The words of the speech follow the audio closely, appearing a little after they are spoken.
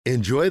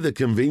Enjoy the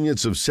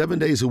convenience of 7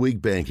 days a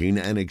week banking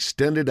and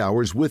extended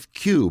hours with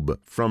Cube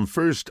from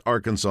First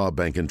Arkansas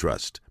Bank and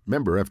Trust.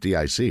 Member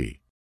FDIC.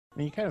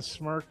 You kind of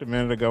smirked a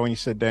minute ago when you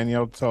said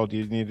Danielle told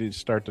you needed to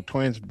start the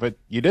twins, but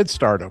you did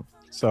start them.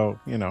 So,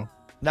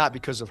 Not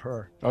because of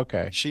her.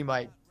 Okay. She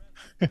might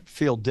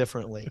feel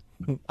differently.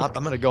 I'm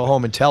going to go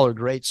home and tell her,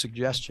 great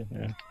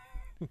suggestion.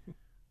 Yeah.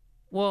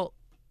 Well,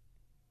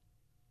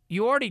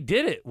 you already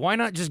did it. Why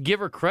not just give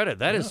her credit?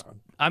 That is,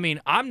 I mean,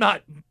 I'm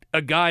not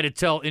a guy to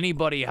tell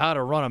anybody how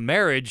to run a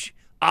marriage,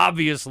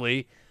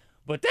 obviously,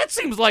 but that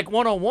seems like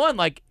 101.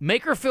 Like,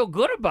 make her feel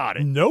good about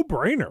it. No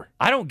brainer.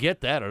 I don't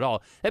get that at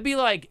all. It'd be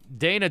like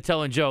Dana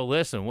telling Joe,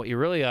 listen, what you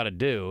really ought to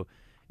do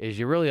is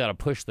you really ought to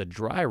push the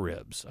dry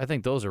ribs. I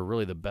think those are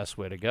really the best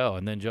way to go.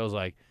 And then Joe's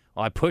like,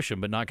 well, I push them,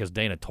 but not because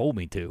Dana told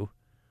me to.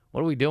 What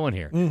are we doing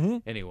here? Mm-hmm.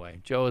 Anyway,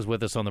 Joe is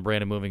with us on the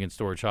Brandon Moving and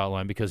Storage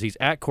Hotline because he's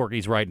at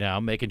Corky's right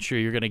now, making sure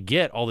you're going to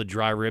get all the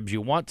dry ribs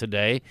you want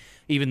today,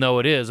 even though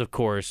it is, of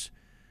course,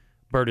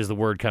 Bird is the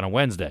word kind of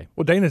Wednesday.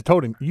 Well, Dana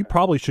told him, you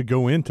probably should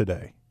go in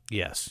today.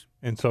 Yes.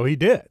 And so he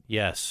did.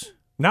 Yes.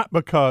 Not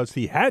because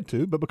he had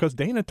to, but because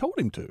Dana told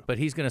him to. But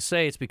he's going to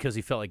say it's because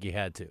he felt like he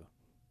had to,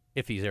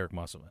 if he's Eric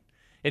Musselman.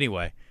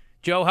 Anyway,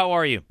 Joe, how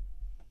are you?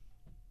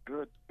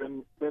 Good.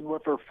 Been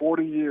with her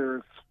 40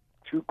 years.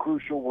 2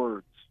 crucial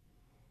words.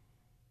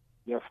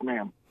 Yes,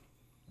 ma'am.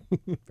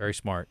 Very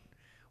smart.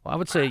 Well, I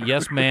would say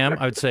yes, ma'am.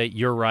 I would say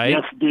you're right.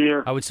 Yes,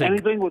 dear. I would say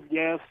anything with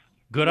yes.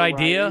 Good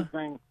idea.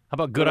 Right, How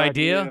about good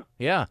idea?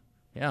 Yeah.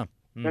 Yeah.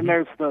 Mm-hmm. Then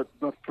there's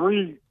the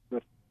three.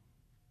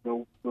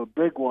 The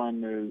big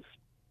one is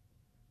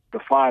the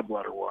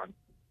 5-letter one.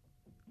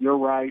 You're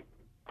right.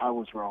 I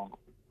was wrong.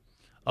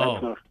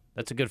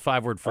 That's a good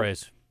 5-word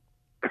phrase.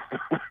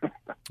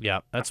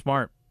 Yeah, that's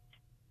smart.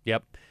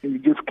 Yep. And you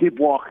just keep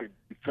walking.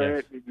 You say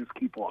it, you just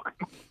keep walking.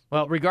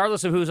 Well,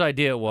 regardless of whose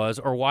idea it was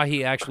or why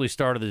he actually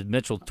started the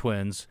Mitchell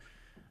twins,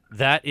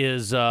 that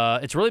is,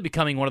 it's really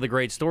becoming one of the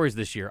great stories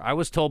this year. I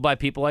was told by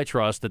people I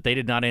trust that they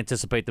did not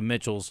anticipate the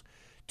Mitchells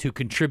to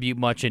contribute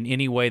much in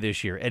any way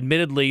this year.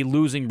 Admittedly,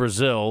 losing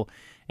Brazil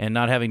and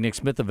not having Nick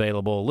Smith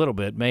available a little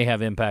bit may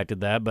have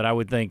impacted that, but I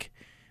would think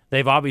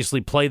they've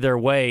obviously played their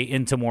way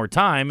into more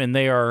time, and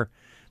they are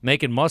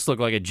making Muss look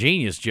like a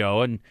genius,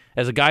 Joe. And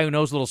as a guy who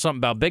knows a little something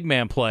about big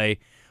man play,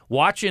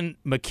 watching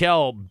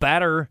Mikal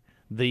batter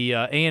the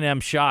A&M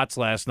shots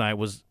last night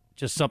was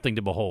just something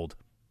to behold.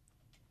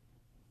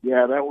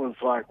 Yeah, that was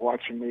like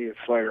watching me at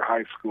Slater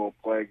High School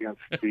play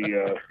against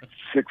the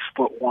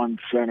 6'1"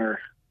 center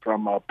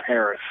from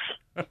Paris.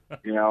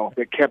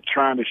 They kept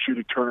trying to shoot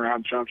a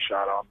turnaround jump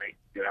shot on me.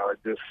 It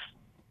just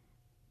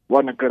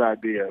wasn't a good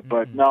idea. Mm-hmm.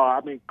 But no, I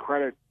mean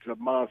credit to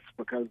Muss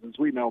because as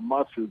we know,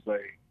 Muss is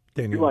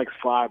he likes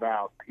 5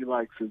 out. He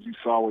likes, as you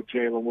saw with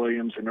Jalen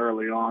Williams and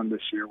early on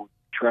this year with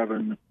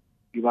Trevin,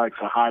 he likes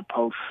a high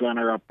post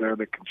center up there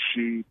that can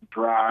shoot,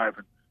 drive,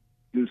 and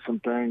do some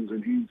things.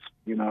 And he's,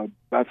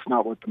 that's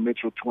not what the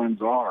Mitchell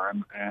twins are.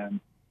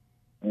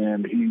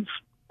 And he's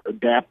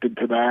adapted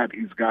to that.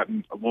 He's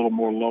gotten a little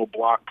more low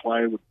block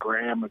play with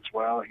Graham as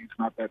well. He's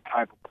not that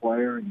type of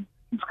player, and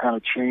he's kind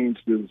of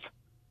changed the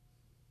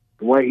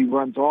way he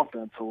runs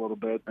offense a little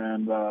bit.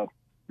 And they're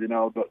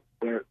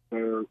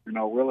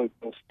really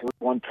those 3,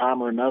 one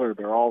time or another,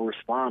 they're all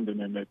responding,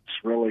 and it's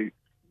really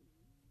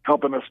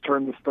helping us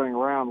turn this thing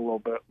around a little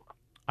bit.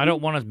 I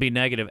don't want to be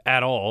negative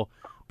at all,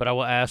 but I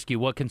will ask you,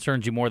 what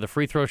concerns you more, the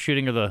free throw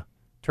shooting or the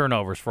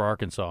turnovers for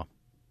Arkansas?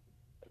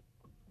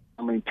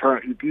 I mean,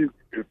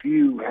 if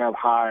you have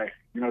high,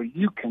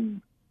 you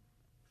can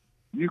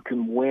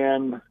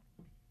win.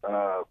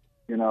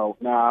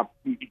 Now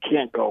you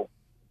can't go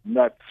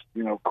nuts,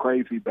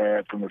 crazy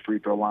bad from the free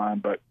throw line,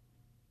 but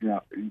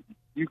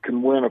you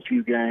can win a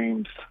few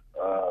games,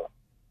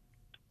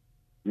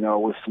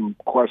 with some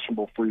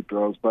questionable free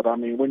throws. But I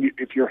mean,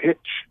 if you're hit,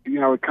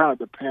 it kind of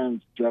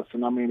depends,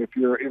 Justin. I mean, if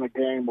you're in a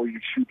game where you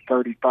shoot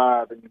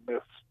 35 and you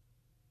miss,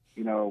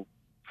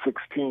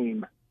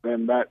 16.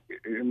 Then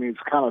it's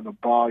kind of the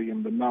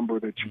volume, the number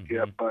that you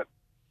get. But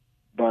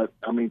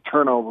I mean,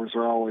 turnovers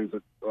are always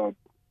if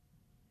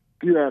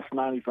you ask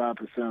 95%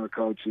 of the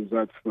coaches,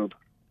 that's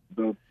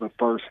the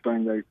first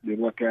thing they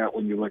look at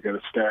when you look at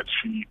a stat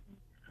sheet.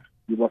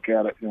 You look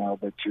at it,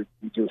 that you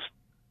just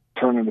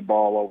turning the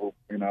ball over,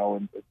 and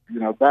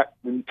that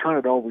when you turn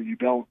it over, you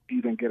don't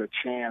even get a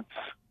chance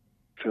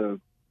to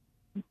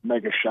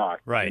make a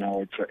shot. Right.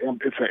 It's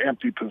an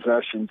empty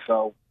possession,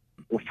 so.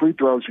 With free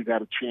throws, you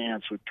got a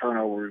chance. With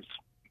turnovers,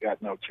 you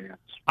got no chance.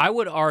 I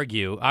would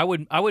argue, I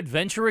would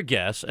venture a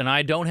guess, and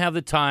I don't have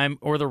the time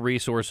or the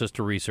resources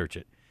to research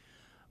it,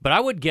 but I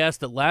would guess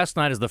that last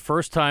night is the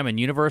first time in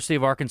University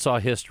of Arkansas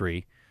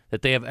history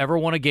that they have ever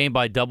won a game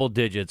by double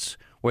digits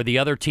where the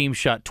other team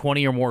shot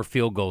 20 or more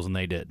field goals than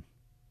they did.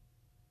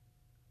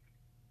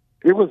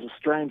 It was a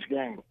strange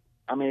game.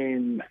 I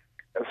mean,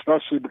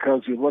 especially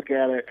because you look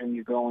at it and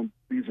you're going,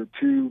 these are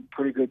 2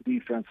 pretty good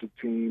defensive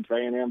teams.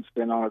 A&M's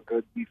been on a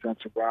good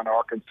defensive run.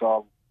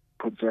 Arkansas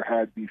puts their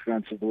head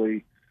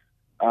defensively.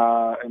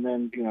 And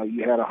then,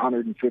 you had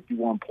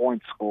 151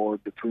 points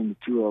scored between the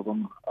 2 of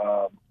them.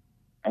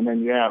 And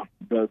then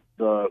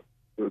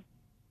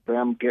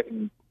them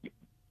getting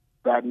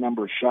that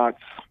number of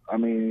shots. I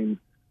mean,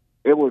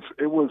 it was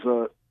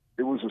a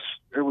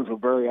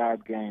very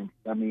odd game.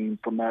 I mean,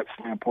 from that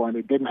standpoint,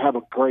 it didn't have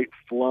a great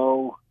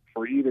flow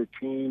for either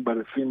team, but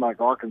it seemed like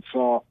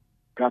Arkansas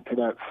got to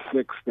that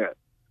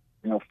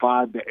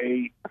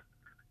 5-8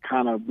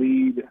 kind of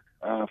lead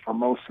for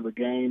most of the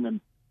game,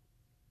 and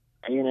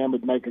A&M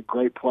would make a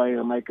great play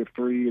or make a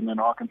three, and then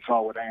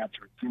Arkansas would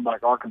answer. It seemed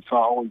like Arkansas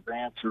always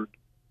answered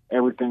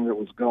everything that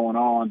was going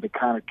on to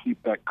kind of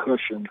keep that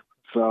cushion.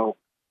 So,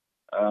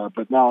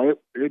 but no,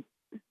 it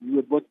you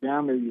would look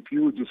down there, if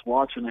you were just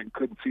watching it and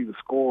couldn't see the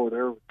score,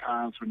 there were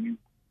times when you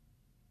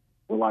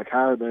were like,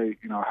 how are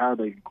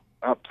they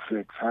up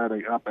 6? How are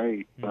they up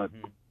 8? But,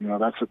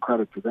 that's a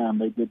credit to them.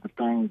 They did the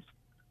things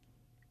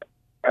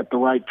at the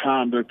right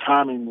time. Their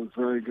timing was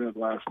very good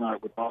last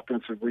night with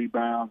offensive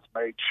rebounds,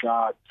 made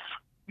shots,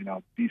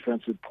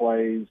 defensive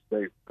plays.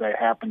 They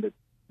happened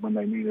when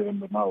they needed them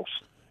the most.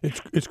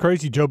 It's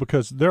crazy, Joe,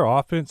 because their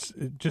offense,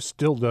 it just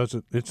still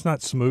doesn't – it's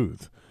not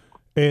smooth.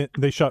 And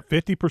they shot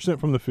 50%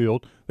 from the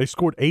field. They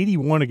scored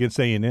 81 against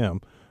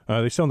A&M.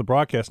 They said on the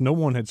broadcast no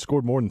one had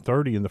scored more than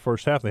 30 in the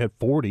first half. They had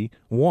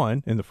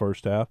 41 in the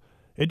first half.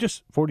 It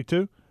just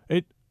 42.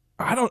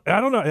 I don't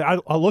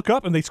know. I look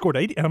up and they scored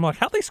 80, and I'm like,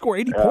 how'd they score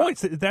 80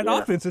 points? That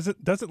offense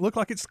doesn't look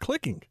like it's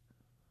clicking.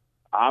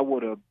 I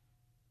would have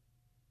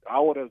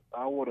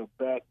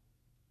bet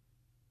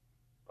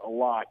a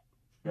lot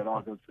that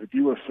Arkansas. If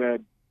you would have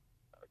said,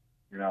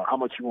 how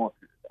much you want,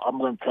 I'm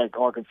going to take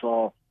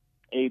Arkansas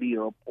 80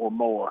 or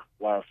more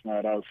last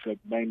night, I would have said,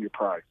 name your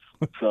price.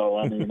 So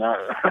I mean,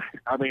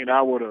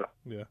 I would have.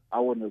 Yeah. I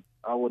wouldn't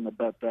have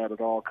bet that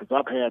at all, because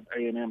I've had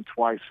A&M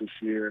twice this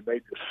year, and they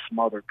just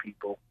smother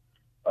people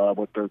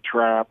with their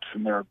traps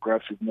and their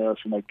aggressiveness,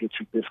 and they get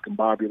you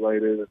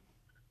discombobulated. And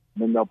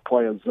then they'll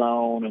play a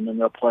zone, and then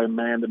they'll play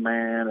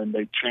man-to-man, and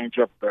they change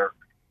up their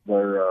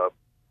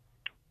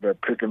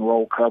pick and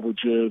roll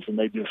coverages, and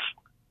they just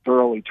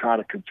thoroughly try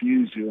to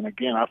confuse you. And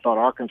again, I thought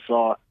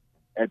Arkansas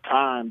at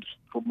times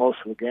for most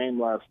of the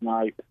game last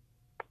night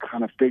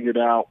kind of figured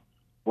out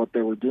what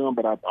they were doing,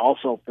 but I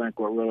also think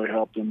what really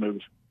helped them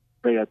is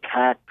they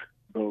attacked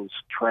those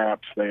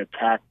traps. They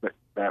attacked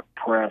that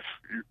press.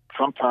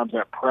 Sometimes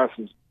that press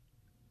is,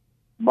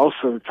 most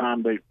of the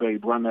time they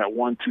run that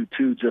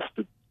 1-2-2 just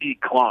to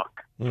eat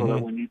clock, so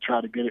that when you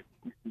try to get it,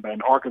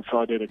 and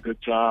Arkansas did a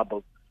good job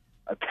of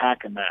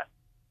attacking that.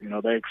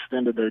 They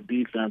extended their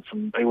defense,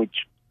 and they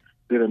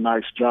did a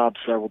nice job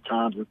several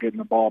times of getting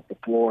the ball up the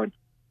floor and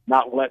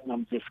not letting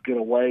them just get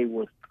away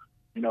with,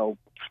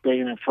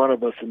 staying in front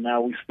of us. And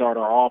now we start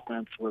our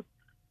offense with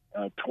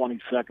 20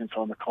 seconds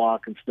on the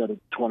clock instead of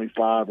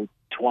 25 or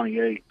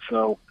 28.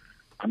 So,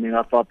 I mean,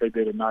 I thought they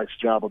did a nice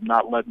job of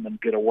not letting them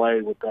get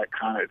away with that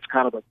it's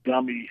kind of a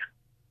dummy,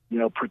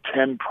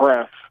 pretend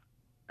press.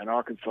 And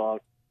Arkansas,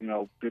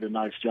 did a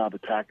nice job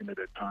attacking it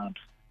at times.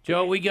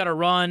 Joe, we got to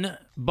run,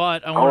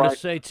 but I wanted to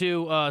say,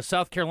 too,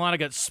 South Carolina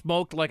got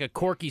smoked like a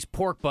Corky's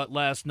pork butt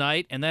last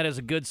night, and that is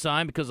a good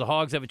sign because the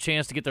Hogs have a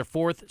chance to get their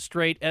 4th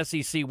straight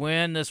SEC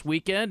win this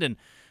weekend, and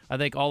I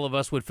think all of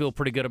us would feel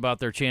pretty good about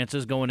their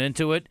chances going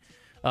into it.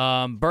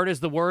 Bert is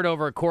the word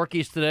over at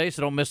Corky's today,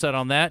 so don't miss out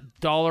on that.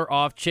 $1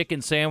 off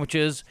chicken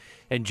sandwiches,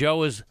 and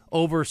Joe is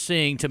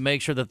overseeing to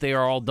make sure that they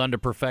are all done to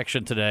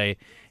perfection today.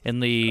 Are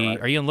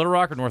you in Little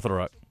Rock or North Little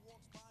Rock?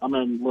 I'm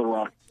in Little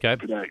Rock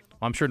today.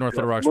 I'm sure North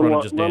Little Rock's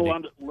running just dandy.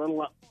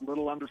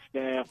 Little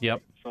understaffed.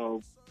 Yep.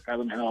 So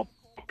having help,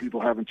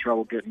 people having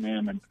trouble getting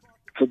in, and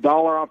it's $1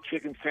 off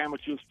chicken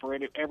sandwiches for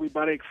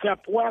everybody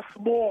except Wes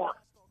Moore,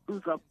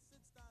 who's a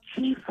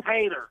Chiefs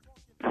hater.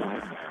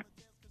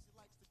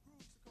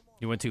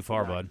 You went too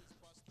far, bud.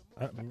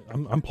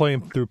 I'm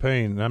playing through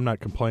pain, and I'm not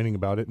complaining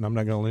about it, and I'm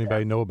not going to let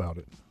anybody know about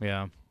it.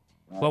 Yeah.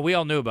 Well, we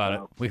all knew about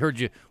it. We heard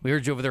you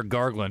over there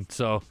gargling,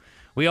 so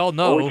we all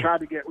know. Well, we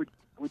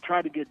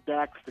tried to get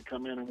Dax to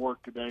come in and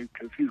work today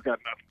because he's got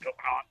nothing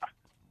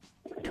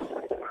going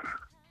on.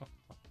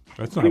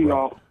 That's not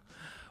right.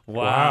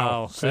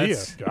 Wow. See ya.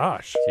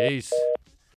 Gosh. Jeez.